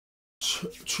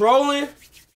Trolling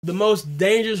the most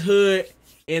dangerous hood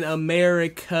in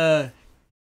America.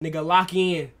 Nigga, lock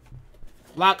in.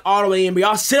 Lock all the way in, but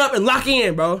y'all sit up and lock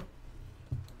in, bro.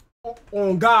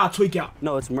 On God, tweak out.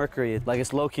 No, it's Mercury. Like,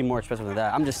 it's low-key more expensive than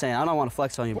that. I'm just saying, I don't want to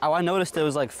flex on you. Oh, I noticed it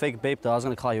was like fake vape though. I was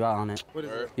gonna call you out on it. What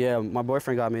is it? Yeah, my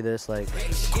boyfriend got me this, like.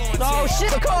 Oh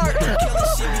shit, the car! What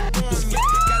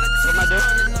am I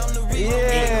doing?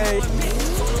 Yeah.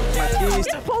 My keys.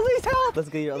 Police help! Let's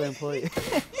get your other employee. Who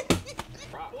is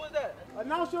that?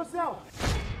 Announce yourself.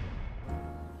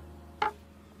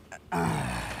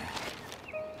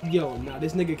 Yo, nah,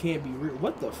 this nigga can't be real.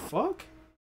 What the fuck?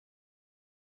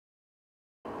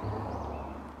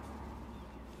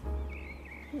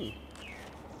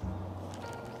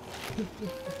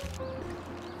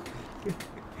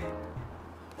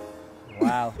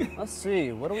 Wow. Let's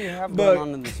see. What do we have going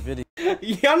on in this video?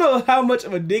 Y'all know how much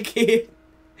of a dickhead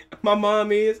my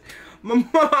mom is? My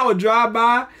mom would drive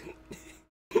by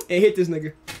and hit this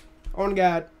nigga. On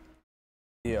God.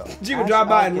 Yeah. She would drive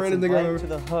by and run this nigga over. To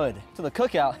the hood. To the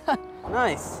cookout.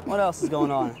 Nice. What else is going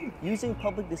on? Using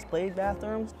public display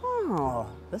bathrooms? Oh,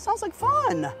 that sounds like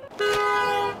fun.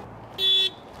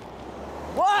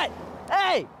 What?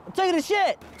 Hey, I'm taking a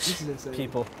shit. This is insane.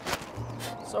 People.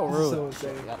 So rude. So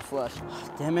insane. I gotta flush.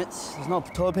 Damn it. There's no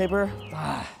toilet paper.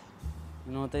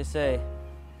 You know what they say.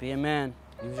 Be a man.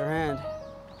 Use your hand.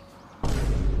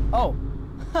 Oh.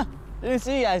 Didn't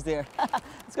see you guys there.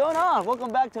 What's going on?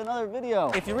 Welcome back to another video.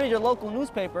 If you read your local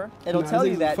newspaper, it'll tell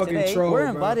you that today we're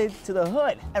invited to the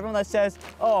hood. Everyone that says,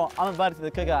 oh, I'm invited to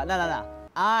the cookout. No.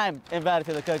 I'm invited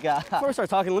to the cookout. Before we start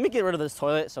talking, let me get rid of this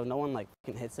toilet so no one like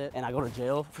hits it and I go to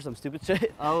jail for some stupid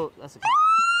shit. Oh, that's a cop.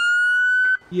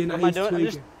 Yeah, no, what am I doing? I'm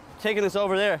just taking this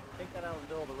over there. Take that out in the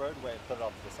middle of the roadway and put it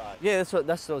off to the side. Yeah,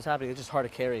 that's what's happening. It's just hard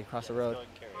to carry across the road.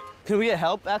 Can we get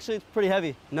help? Actually, it's pretty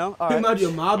heavy. No? All right. You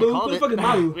might Mabu? What the fuck is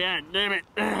Mabu? Yeah, damn it.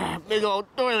 Big old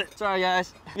toilet. Sorry,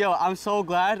 guys. Yo, I'm so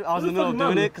glad I was in the middle of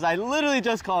doing it because I literally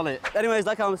just called it. Anyways,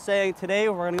 like I was saying, today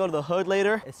we're going to go to the hood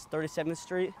later. It's 37th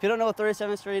Street. If you don't know what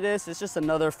 37th Street is, it's just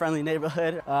another friendly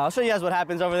neighborhood. I'll show you guys what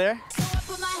happens over there.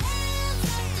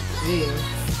 Yeah.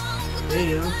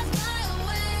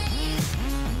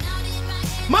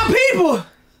 My people!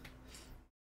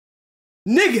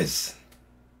 Niggas!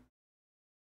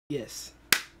 Yes.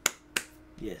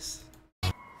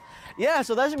 Yeah,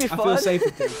 so that should be fun. I feel safe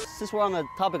with them. Since we're on the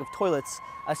topic of toilets,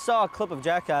 I saw a clip of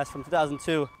Jackass from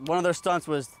 2002. One of their stunts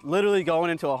was literally going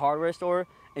into a hardware store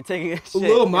and taking a shit.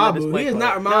 Lil Mabu. He does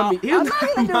not remind me. He does not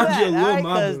remind you of Lil Mabu.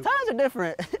 Because times are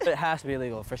different. It has to be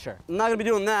illegal for sure. I'm not gonna be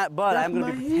doing that, but I'm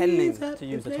gonna be pretending to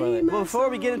use the toilet. But before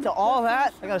we get into all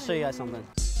that, I gotta show you guys something.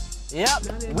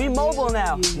 Yep, we mobile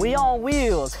now. We on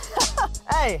wheels.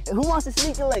 Hey, who wants to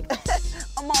sneak a lick?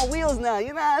 I'm on wheels now, you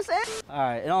know what I'm saying? All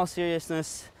right, in all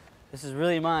seriousness, this is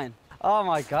really mine. Oh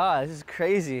my God, this is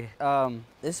crazy.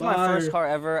 This is my first car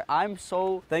ever. I'm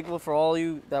so thankful for all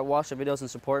you that watch the videos and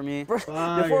support me.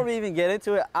 Before we even get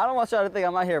into it, I don't want y'all to think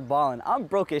I'm out here balling. I'm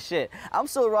broke as shit. I'm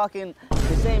still rocking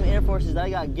the same Air Forces that I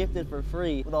got gifted for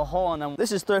free with a hole in them.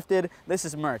 This is thrifted, this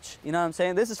is merch. You know what I'm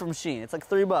saying? This is from Shein. It's like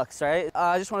 $3, right?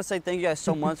 I just want to say thank you guys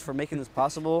so much for making this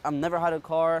possible. I've never had a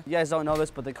car. You guys don't know this,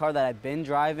 but the car that I've been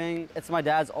driving, it's my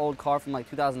dad's old car from like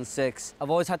 2006. I've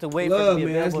always had to wait for it to be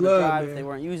available to drive if they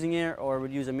weren't using it, or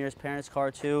would use Amir's parents' car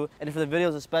too. And for the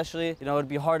videos especially, you know, it'd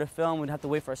be hard to film. We'd have to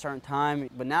wait for a certain time.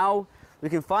 But now we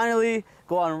can finally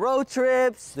go on road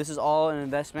trips. This is all an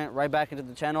investment right back into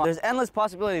the channel. There's endless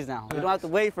possibilities now. We don't have to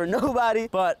wait for nobody,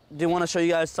 but do want to show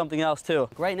you guys something else too.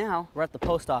 Right now, we're at the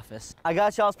post office. I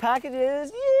got y'all's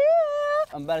packages, yeah!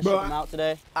 I'm about to ship them out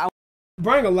today.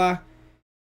 Bro, I ain't gonna lie.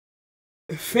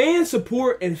 Fan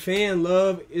support and fan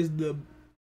love is the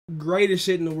greatest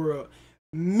shit in the world.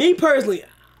 Me personally,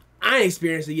 I ain't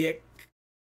experienced it yet.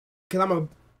 Cause I'm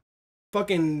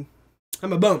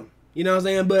a bum. You know what I'm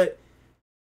saying? But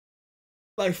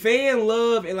like fan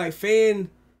love and like fan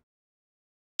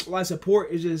like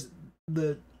support is just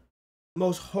the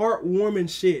most heartwarming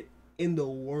shit in the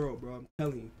world, bro. I'm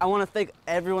telling you. I want to thank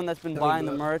everyone that's been buying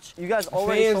the merch. You guys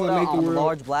already sold out on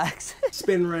large blacks.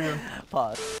 Spin around.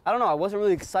 Pause. I don't know. I wasn't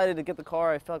really excited to get the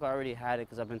car. I felt like I already had it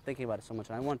because I've been thinking about it so much.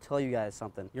 And I want to tell you guys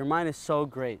something. Your mind is so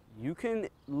great. You can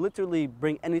literally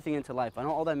bring anything into life. I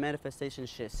know all that manifestation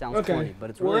shit sounds corny,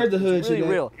 but it's really, really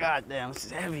real. God damn, this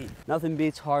is heavy. Nothing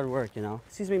beats hard work, you know?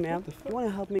 Excuse me, ma'am. You want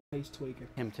to help me? He's tweaking.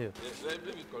 Him too.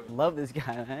 Love this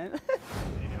guy, man.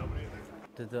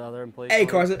 Did the other employee? Hey,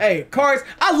 Carson. Hey, Carson.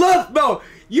 I love, bro.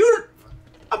 You.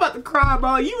 I'm about to cry,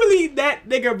 bro. You really that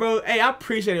nigga, bro. Hey, I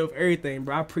appreciate it with everything,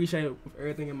 bro. I appreciate it with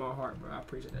everything in my heart, bro. I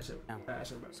appreciate that shit with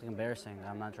passion, bro. It's like embarrassing.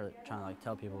 I'm not trying to like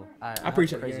tell people. I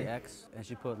appreciate it. Crazy ex, and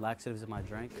she put laxatives in my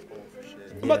drink.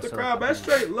 I'm about to cry, bro. That's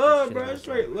straight love, bro. That's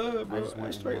straight love, bro.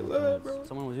 That's straight love, bro.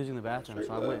 Someone was using the bathroom,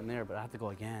 so I went in there, but I have to go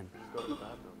again.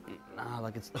 Nah,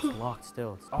 like it's locked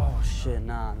still. Oh shit,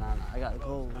 nah. I gotta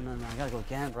go. No, I gotta go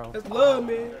again, bro. That's love,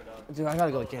 man. Dude, I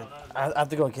gotta go again. I have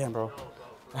to go again, bro.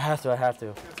 I have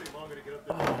to.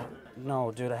 Oh,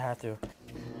 no, dude, I have to.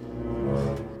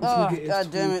 Oh, God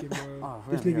damn it. Oh,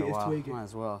 this nigga is tweaking. Might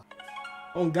as well.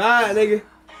 On God, nigga.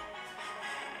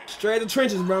 Straight out the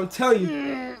trenches, bro. I'm telling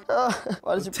you.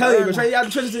 Why does it tell you, bro. Straight out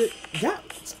the trenches. Yeah,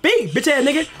 speak, bitch ass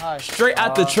nigga. Hi. Straight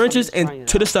out the trenches and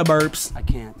to the suburbs. I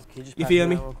can't. Can you just you feel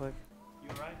me? Real quick?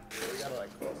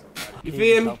 You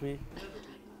feel me?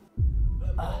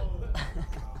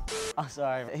 I'm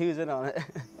sorry. He was in on it.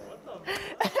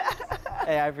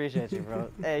 Hey, I appreciate you,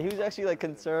 bro. Hey, he was actually like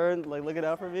concerned, like looking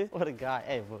out for me. What a guy.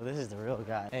 Hey, bro, this is the real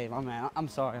guy. Hey, my man, I'm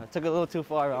sorry. I took it a little too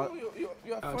far.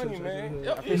 You're funny, man.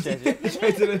 I appreciate you.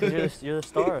 You're the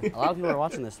star. A lot of people are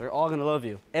watching this. They're all gonna love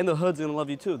you. And the hood's gonna love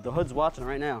you too. The hood's watching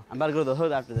right now. I'm about to go to the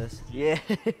hood after this. Yeah,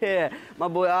 my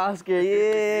boy Oscar,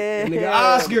 yeah. Nigga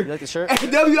Oscar. You like the shirt?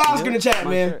 Hey, W Oscar in the chat,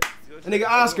 man. Nigga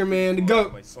Oscar, man, the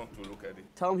GOAT.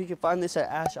 Tell him he can find this at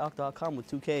ashalk.com with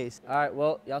 2 Ks. All right,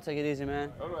 well, y'all take it easy,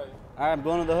 man. All right, I'm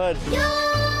going to the hood. Your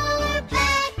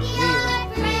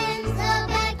backyard, friends, the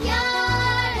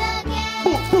backyard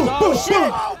again. Oh,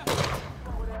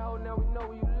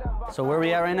 shit! So where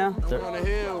we at right now? We're on the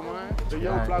hill, man. The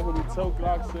young block will be toe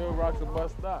clock, still rocks and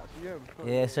bus stops.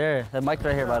 Yeah, sir. The mic's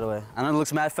right here, by the way. I know it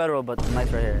looks mad federal, but the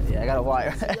mic's right here. Yeah, I got a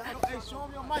wire. Hey, show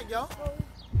him your mic, yo.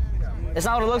 It's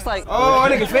not what it looks like. Oh,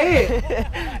 nigga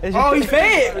fed. Oh, he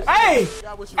fed.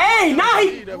 Hey, nah,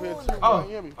 he.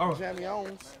 Oh. Jammy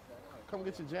Owens. Come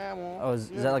get your jam on. Oh, is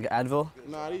that like Advil?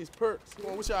 Nah, these perks. Come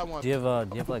on, what y'all want? Do you have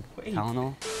like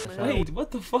Tylenol? Wait,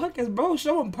 what the fuck is bro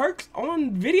showing perks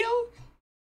on video?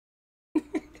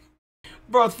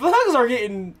 Bro, thugs are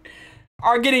getting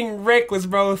reckless,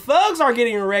 bro. Thugs are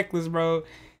getting reckless, bro.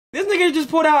 This nigga just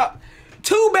put out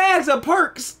 2 bags of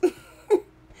perks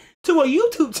to a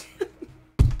YouTube channel.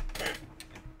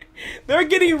 They're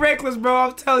getting reckless, bro.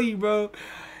 I'm telling you, bro.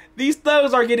 These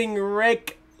thugs are getting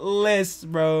reckless,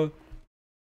 bro.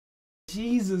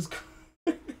 Jesus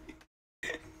Christ.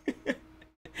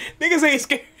 Niggas ain't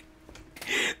scared.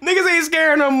 Niggas ain't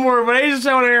scared no more, but they just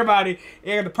showing everybody.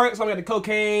 You got the perks, some got the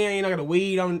cocaine, you know, got the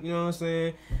weed on, you know what I'm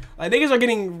saying? Like, niggas are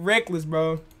getting reckless,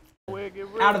 bro.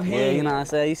 Out of hand. Yeah, you know what I'm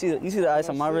saying? You see the ice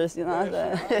on my wrist, you know what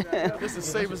I'm saying? This is the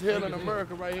safest hill in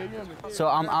America right here, you know? So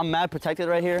I'm mad protected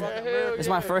right here. It's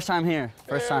my first time here.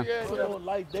 First time. Yeah, it's a little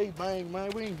light day bang,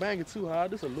 man. We ain't banging too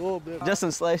hard, just a little bit. Just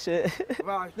some slight shit.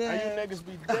 Right. Now you niggas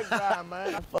be dick riding,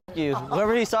 man. Fuck you.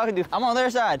 Whoever he's talking to, I'm on their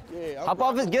side. Yeah,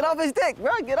 get off his dick,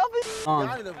 bro. Get off his.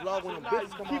 I need to vlog when the bitches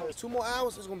come out. 2 more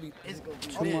hours, it's gonna be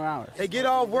 2 more hours. They get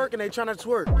off work and they trying to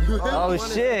twerk. Oh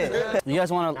shit. You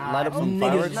guys want to light up some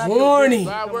fireworks? Horny.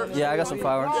 Yeah, I got some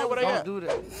fireworks. Yeah, what I got? Do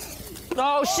that.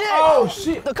 Oh shit! Oh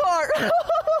shit! The cart!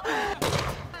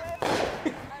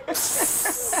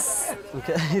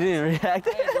 Okay, he didn't react.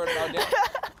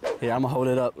 Here, I'm gonna hold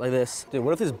it up like this. Dude,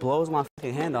 what if this blows my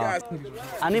fucking hand off?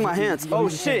 I need my hands. Oh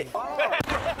shit!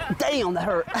 Damn, that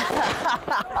hurt.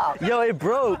 Yo, it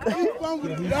broke.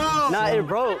 Nah, it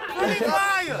broke.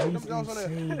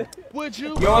 Would you?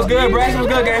 Yo, what's good, Brax? What's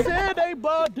good, gang?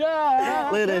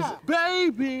 Look at this.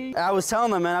 Baby. I was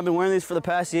telling them, man, I've been wearing these for the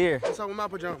past year. What's up with my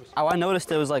pajamas? Oh, I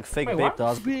noticed it was like fake vape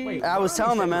dolls. I was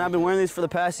telling them, man, I've been wearing these for the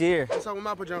past year. What's up with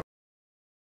my pajamas?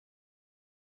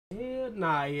 Yeah,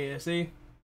 nah, yeah, see?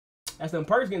 That's them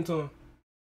perks getting to him.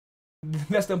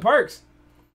 That's them perks.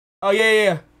 Oh,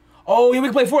 yeah. Oh, yeah, we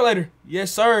can play Fort later.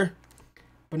 Yes, sir.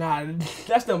 But nah,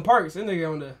 that's them perks. This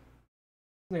nigga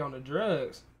on the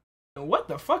drugs. And what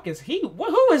the fuck is he?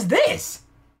 Who is this?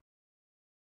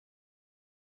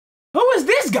 Who is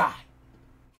this guy?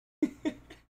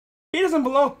 He doesn't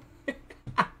belong.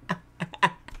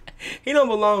 He don't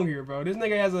belong here, bro. This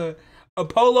nigga has a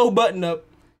polo button up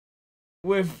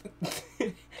with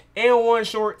N1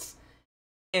 shorts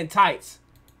and tights.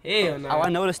 Hell no. Oh, I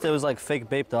noticed it was like fake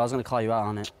vape though. I was gonna call you out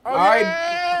on it. All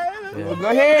right. Well, go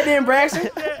ahead then, Braxton.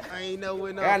 I ain't know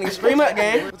when. Got nigga scream up,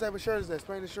 gang. What type of shirt is that?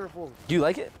 Explain the shirt for me. Do you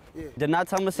like it? Yeah. Did not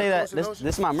tell me to say that. This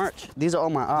is my merch. These are all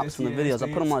my ops from the videos. I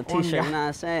put them on a t-shirt, you know what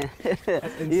I'm saying?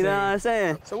 You know what I'm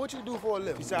saying? So what you do for a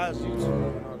living besides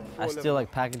YouTube and all that? I steal like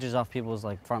packages off people's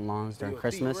like front lawns during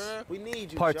Christmas. We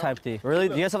need you. Part-type thief. Really?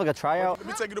 Do you guys have like a tryout? Let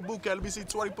me take you to boot camp. Let me see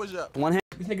 20 push-ups. One hand.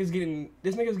 This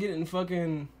nigga's getting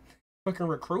fucking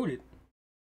recruited.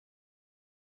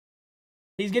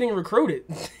 He's getting recruited.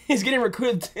 He's getting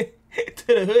recruited to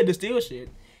the hood to steal shit.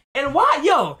 And why,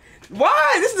 yo?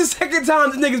 Why? This is the second time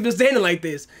this nigga's been standing like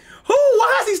this.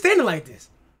 Why is he standing like this?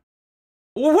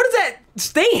 Well, what is that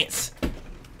stance?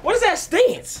 What is that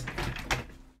stance?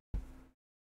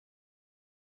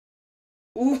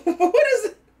 What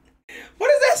is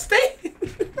that stance?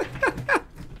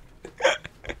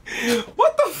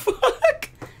 What the fuck?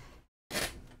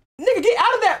 Nigga, get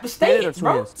out of that stance,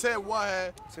 bro. 10-1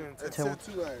 had.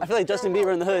 10-2 had. I feel like Justin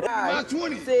Bieber in the hood.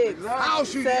 26. I'll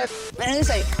shoot you. Man,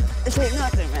 this ain't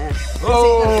nothing, man.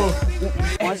 Oh.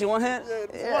 Want to see one hit?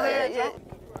 Yeah.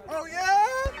 Oh, yeah?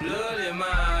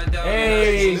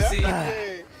 Hey.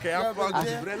 Okay, I'm fucked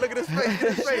you, man. Look at his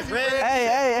face.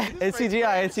 Hey. It's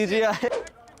CGI.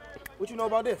 What you know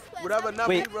about this? Whatever number,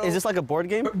 Wait, bro. is this like a board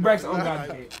game? Brex on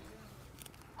God.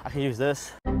 I can use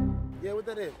this. Yeah, what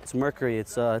that is? It's Mercury.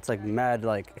 It's like mad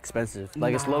like expensive.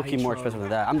 Like it's low key more expensive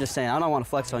than that. I'm just saying. I don't want to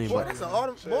flex on you, Boy, but that's an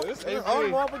autumn. It's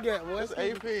autumn off again, boy. It's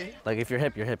AP. like if you're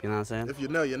hip, you're hip. You know what I'm saying? If you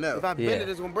know, you know. If I bend it,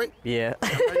 it's gonna break. Yeah.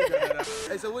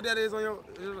 Hey, so what that is on your...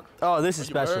 Oh, this is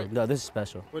special. No, this is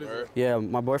special. What is it? Yeah,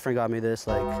 my boyfriend got me this.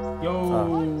 Like,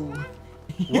 Yo.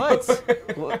 what? That's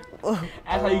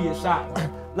how you get shot, bro.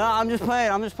 Nah, I'm just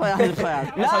playing. That's how you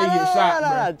get shot,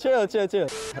 Nah. Chill.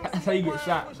 That's how you get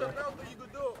shot, bro.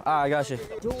 Alright, I got you.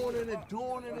 Doing it.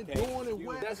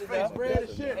 Wet. That's face bread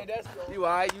and shit. You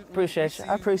alright? You Appreciate you.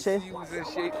 I appreciate you you. was in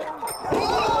shape.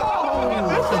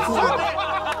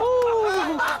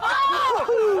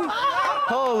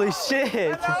 Holy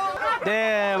shit.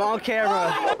 Damn, on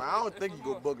camera. I don't think you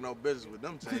go book no business with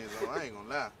them chains on. I ain't gonna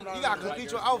lie. You gotta complete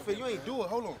your outfit. You ain't do it.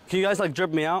 Hold on. Can you guys like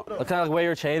drip me out? Like, kind of like wear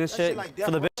your chain and shit for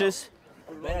the bitches?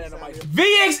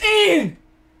 VXN!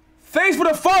 Thanks for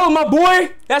the follow, my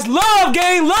boy. That's love,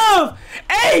 gang, love.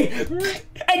 Hey, WB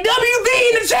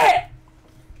in the chat.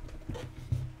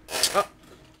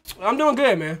 I'm doing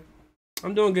good, man.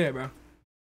 I'm doing good, bro.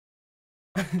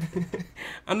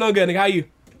 I'm doing good, nigga. How you?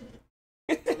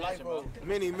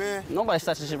 Mini, man. Nobody's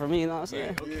touching shit for me, you know what I'm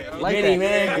saying? Like Mini,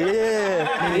 that. man.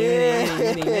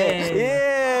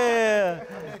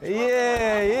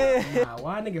 Yeah. Nah,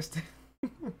 why niggas?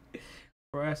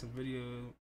 Bro, that's a video.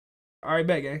 All right,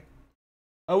 back, gang.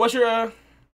 What's your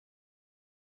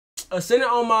send it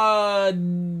on my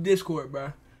Discord,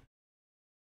 bro.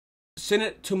 Send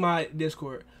it to my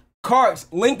Discord. Cards,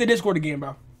 link the Discord again,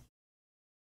 bro.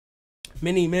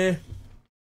 Mini, man.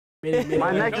 Mini,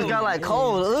 My neck just got like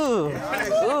cold. Ooh.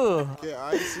 Yeah,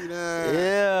 I see that.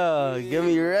 Yeah, give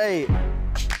me right.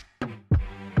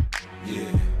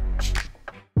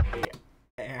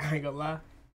 I ain't gonna lie.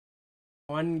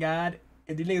 On God,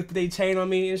 if these niggas put their chain on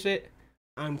me and shit,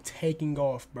 I'm taking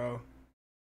off, bro.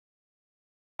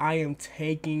 I am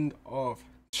taking off.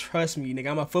 Trust me,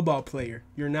 nigga. I'm a football player.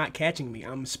 You're not catching me.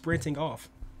 I'm sprinting off.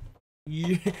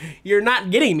 You're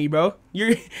not getting me, bro.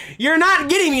 You're not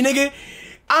getting me, nigga.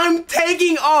 I'm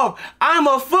taking off. I'm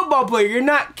a football player. You're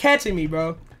not catching me,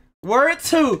 bro. Word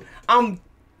 2. Oh,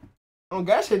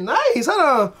 that shit nice.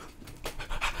 Hold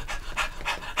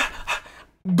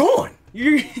on. Gone.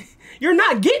 You're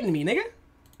not getting me, nigga.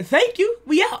 Thank you.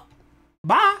 We out.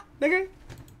 Bye, nigga.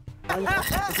 Look.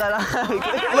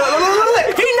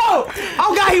 He know.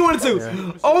 Oh God, he wanted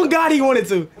to. Oh God, he wanted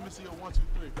to. Let me see your 1, 2,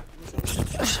 3.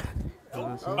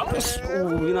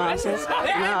 Ooh, you know what I'm saying?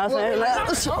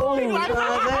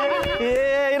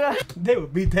 Yeah, you know. They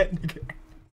would beat that nigga.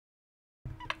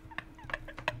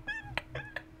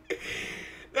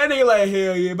 That nigga like,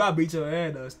 hell yeah, but I beat your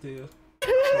ass though still.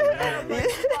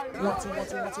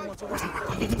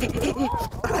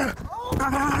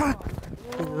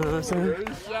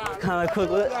 Kind of quick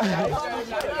with it.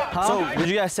 So, would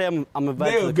you guys say I'm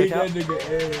invited They to would the beat that cookout? nigga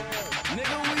ass.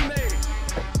 Nigga, we made.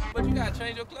 But you gotta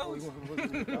change your clothes.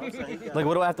 Like,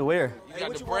 what do I have to wear? You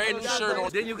got the brand new shirt on.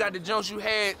 Then you got the jumps you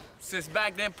had since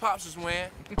back then Pops was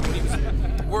wearing. He was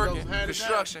working,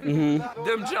 construction.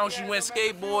 Them jumps you went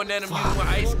skateboarding, then them you went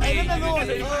ice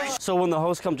skating. So when the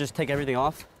hosts come, just take everything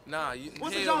off? Nah, you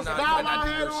hell nah, you might not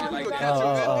do no shit like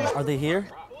that. Are they here?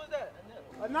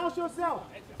 Announce yourself.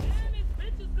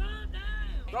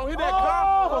 Don't hit that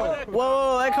car.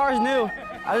 Whoa, that car's new.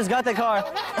 I just got that car.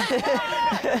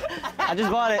 I just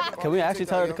bought it. Can we actually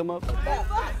tell her to come up? Go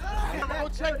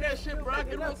check that shit, bro.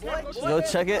 Go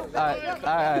check it? All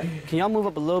right. Can y'all move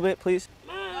up a little bit, please?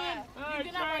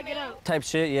 Get up. Type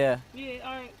shit, yeah. Yeah,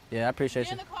 alright. Yeah, I appreciate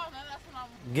you. In the car, man, that's what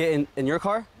I'm... Get in your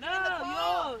car? No,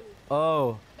 yours.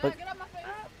 Oh. But, Get up my face.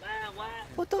 Man, what?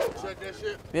 what the? Check that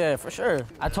shit. Yeah, for sure.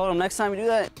 I told him next time you do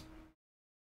that.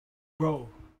 Bro.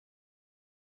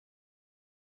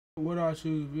 What do I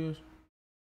choose?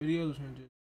 Videos or something?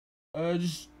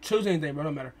 Just choose anything, bro.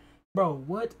 Don't matter. Bro,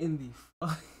 what in the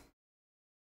fuck?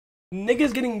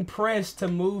 Niggas getting pressed to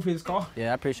move his car.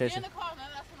 Yeah, I appreciate Get you. in the car, man.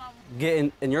 That's what I'm.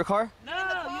 Get in your car? No,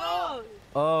 yours.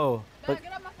 Oh. Nah, But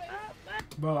get out my face.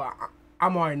 Bro,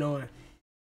 I'm already knowing.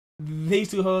 These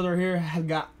two hoes right here have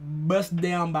got bust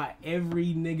down by every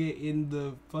nigga in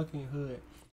the fucking hood.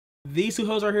 These two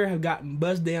hoes right here have gotten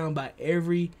bust down by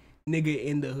every nigga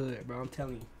in the hood, bro. I'm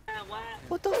telling you.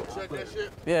 what the? Check that shit.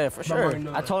 Yeah, for Bro, I sure.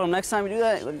 know I that. told him next time you do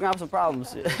that, we're gonna have some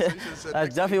problems. You should have That's said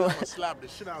next definitely week, what. I'm gonna slap the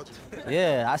shit out you.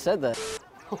 Yeah, I said that.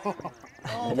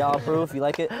 Y'all approve? You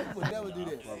like it? would never do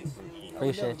that.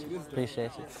 Appreciate you.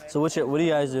 Appreciate you. So what do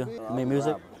you guys do? Make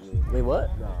music? Wait,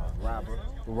 what? Rapper.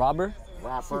 Robber?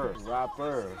 Rapper.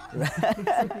 Rapper.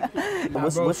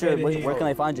 What's your? Where can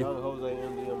I find you? Jose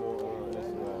MDM on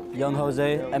Instagram. Young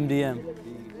Jose MDM.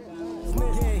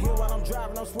 Yeah, here while I'm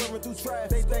driving, I'm swerving through traffic.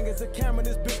 They think it's a camera,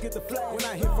 this bitch get the flag. When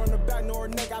I hit from the back, nor a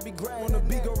neck, I be grabbing. On the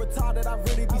beat, go retarded, I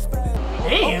really be spazzing.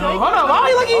 Damn, hold on, why are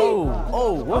you looking?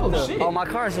 Oh, what the? shit. Oh, my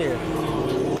car's here.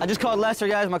 I just called Lester,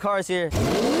 guys. My car's here.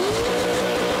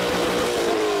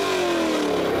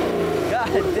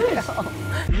 God damn.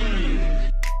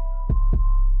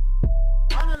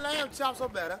 100 lamb chops are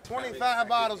better. 25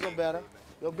 bottles are better.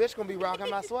 Your bitch gonna be rocking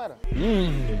my sweater.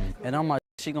 And on my,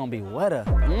 she gonna be wetter.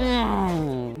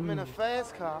 I'm in a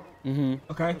fast car.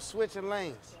 Okay, I'm switching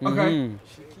lanes. okay,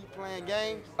 She keep playing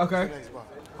games. okay. Next spot.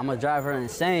 I'm gonna drive her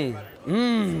insane. All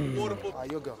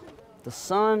right, you'll go. The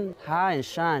sun high and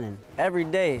shining every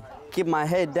day. Keep my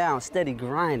head down, steady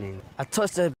grinding. I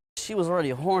touched her, she was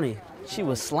already horny. She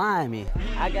was slimy.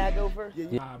 I gotta go first.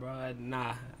 Nah, bro,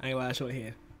 nah. I ain't gonna lie, that shit ain't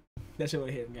hit. That shit ain't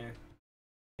hit, gang.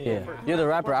 Yeah, you're the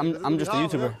rapper. I'm just a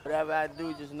YouTuber. Whatever I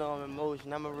do, just know I'm in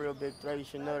motion. I'm a real big threat. You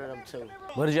should know that I'm toting.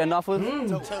 What did you end off with?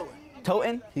 Toting.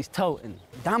 Toting? He's toting.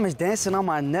 Diamonds dancing on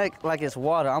my neck like it's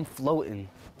water. I'm floating.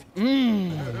 Look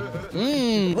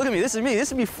at me. This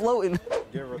is me floating.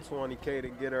 Give her 20K to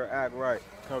get her act right.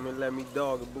 Come and let me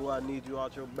dog it, boo. I need you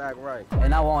out your back right.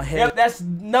 And I won't hit. Yep, that's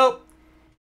nope.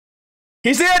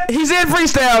 He said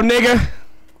freestyle, nigga.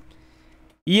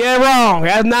 Yeah, wrong.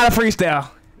 That's not a freestyle.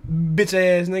 Bitch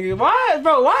ass nigga. Why,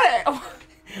 bro?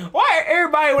 Why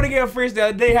everybody want to get a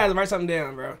freestyle? They have to write something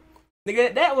down, bro.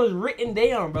 Nigga, that was written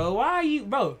down, bro. Why are you,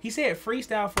 bro? He said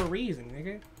freestyle for a reason,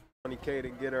 nigga. 20K to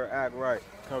get her act right.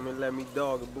 Come and let me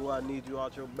dog it, boo. I need you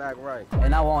out your back right.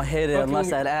 And I won't hit it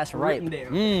unless that ass right.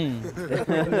 Written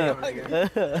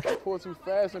Pull too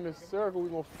fast in this circle, we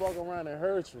gonna fuck around and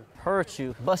hurt you. Hurt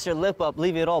you. Bust your lip up.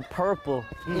 Leave it all purple.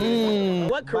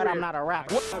 But I'm not a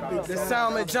rapper. The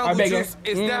sound of I Jungle beg Juice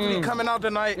is definitely coming out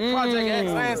tonight. Project X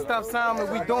and Stuff Sound,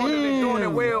 and we doing it and doing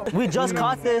it well. We just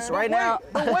caught this right now.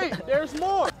 But wait, there's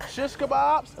more. Shish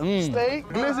kebabs, steak,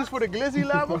 glizzies for the glizzy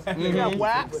lovers. We got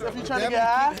wax if you trying to get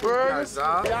high. Burgers.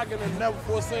 Y'all getting a never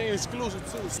before seen exclusive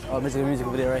too. Oh, music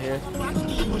video right here.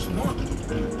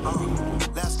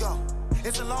 Let's go.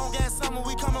 It's a long ass summer,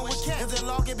 we coming with cat. If the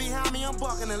law get behind me, I'm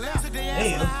bucking the left. Today ass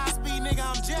with a high speed nigga,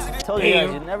 I'm jet. Told you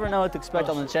guys, you never know what to expect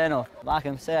on the channel. I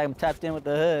can say I'm tapped in with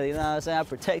the hood, you know what I'm saying? I'm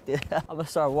protected. I'm gonna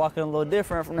start walking a little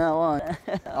different from now on.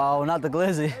 Oh, not the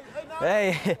glizzy.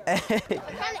 Hey, hey. I'm trying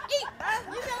to eat.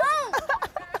 Leave me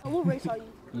alone. What race are you?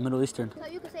 Middle Eastern. So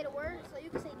you can say the word. So you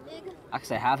can say nigga. I can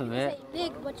say half of You it. say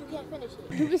nig, but you can't finish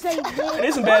it. You can say nig.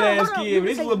 This some badass kid, but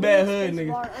this is a little bad hood,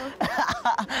 nigga.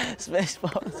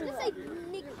 Spaceballs. You can say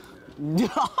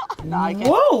nigga. Nah, I can't.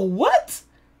 Whoa, what?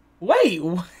 Wait,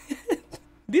 what?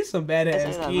 This some badass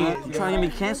Say that, kid. man. You trying to get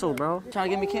me canceled, bro. Trying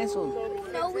to get me canceled.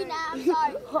 No, we not. I'm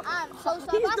sorry. I'm so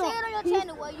sorry. If I say it on your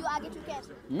channel, well, I get you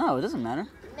canceled. No, it doesn't matter.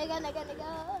 Nigga.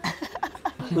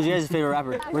 Who's your guys' favorite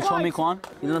rapper? Rich Homie Quan?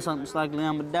 You know something it's like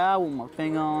I'ma die with my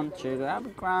finger on the trigger. I be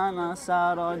crying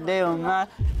outside all day on my.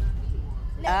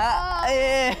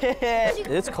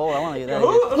 It's cold. I want to get that.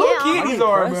 Who kid these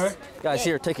are, bro? Guys,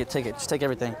 here, take it. Just take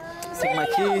everything. Take my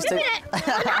keys. Take.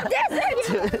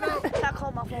 I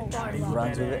call my phone.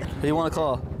 Runs with it. Who do you want to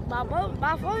call? My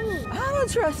phone. I don't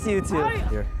trust you two.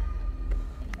 Here.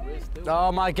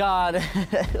 Oh my God! I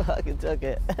fucking took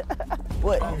it.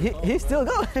 What? He's still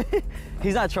going.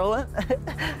 He's not trolling.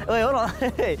 Wait, hold on.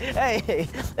 Hey!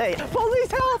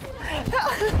 Police help!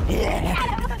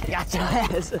 Yeah, got your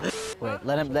ass. Wait,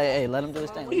 let him do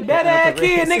his thing. He badass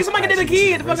kid, nigga. Somebody get the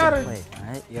kid. The fuck out of Wait, all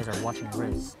right? You guys are watching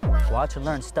Riz. Watch and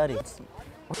learn, study.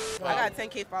 I got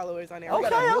 10K followers on there.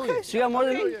 Okay. She got more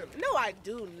than me? No, I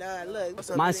do not.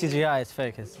 Look. Mine's CGI. It's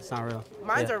fake. It's not real.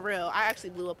 Mine's Yeah. are real. I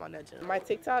actually blew up on that gym. My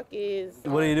TikTok is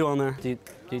What do you do on there? Do you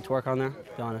twerk on there?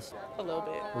 Be honest. a little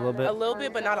bit. A little bit? A little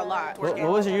bit, but not a lot. What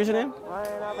was your username?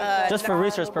 Just for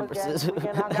research purposes.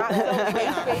 Not so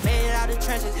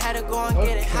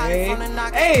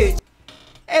Okay.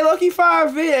 Hey, Lucky fire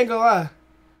vid, ain't gonna lie.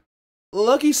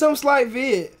 Lucky some slight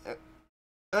vid. I ain't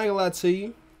gonna lie to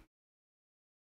you.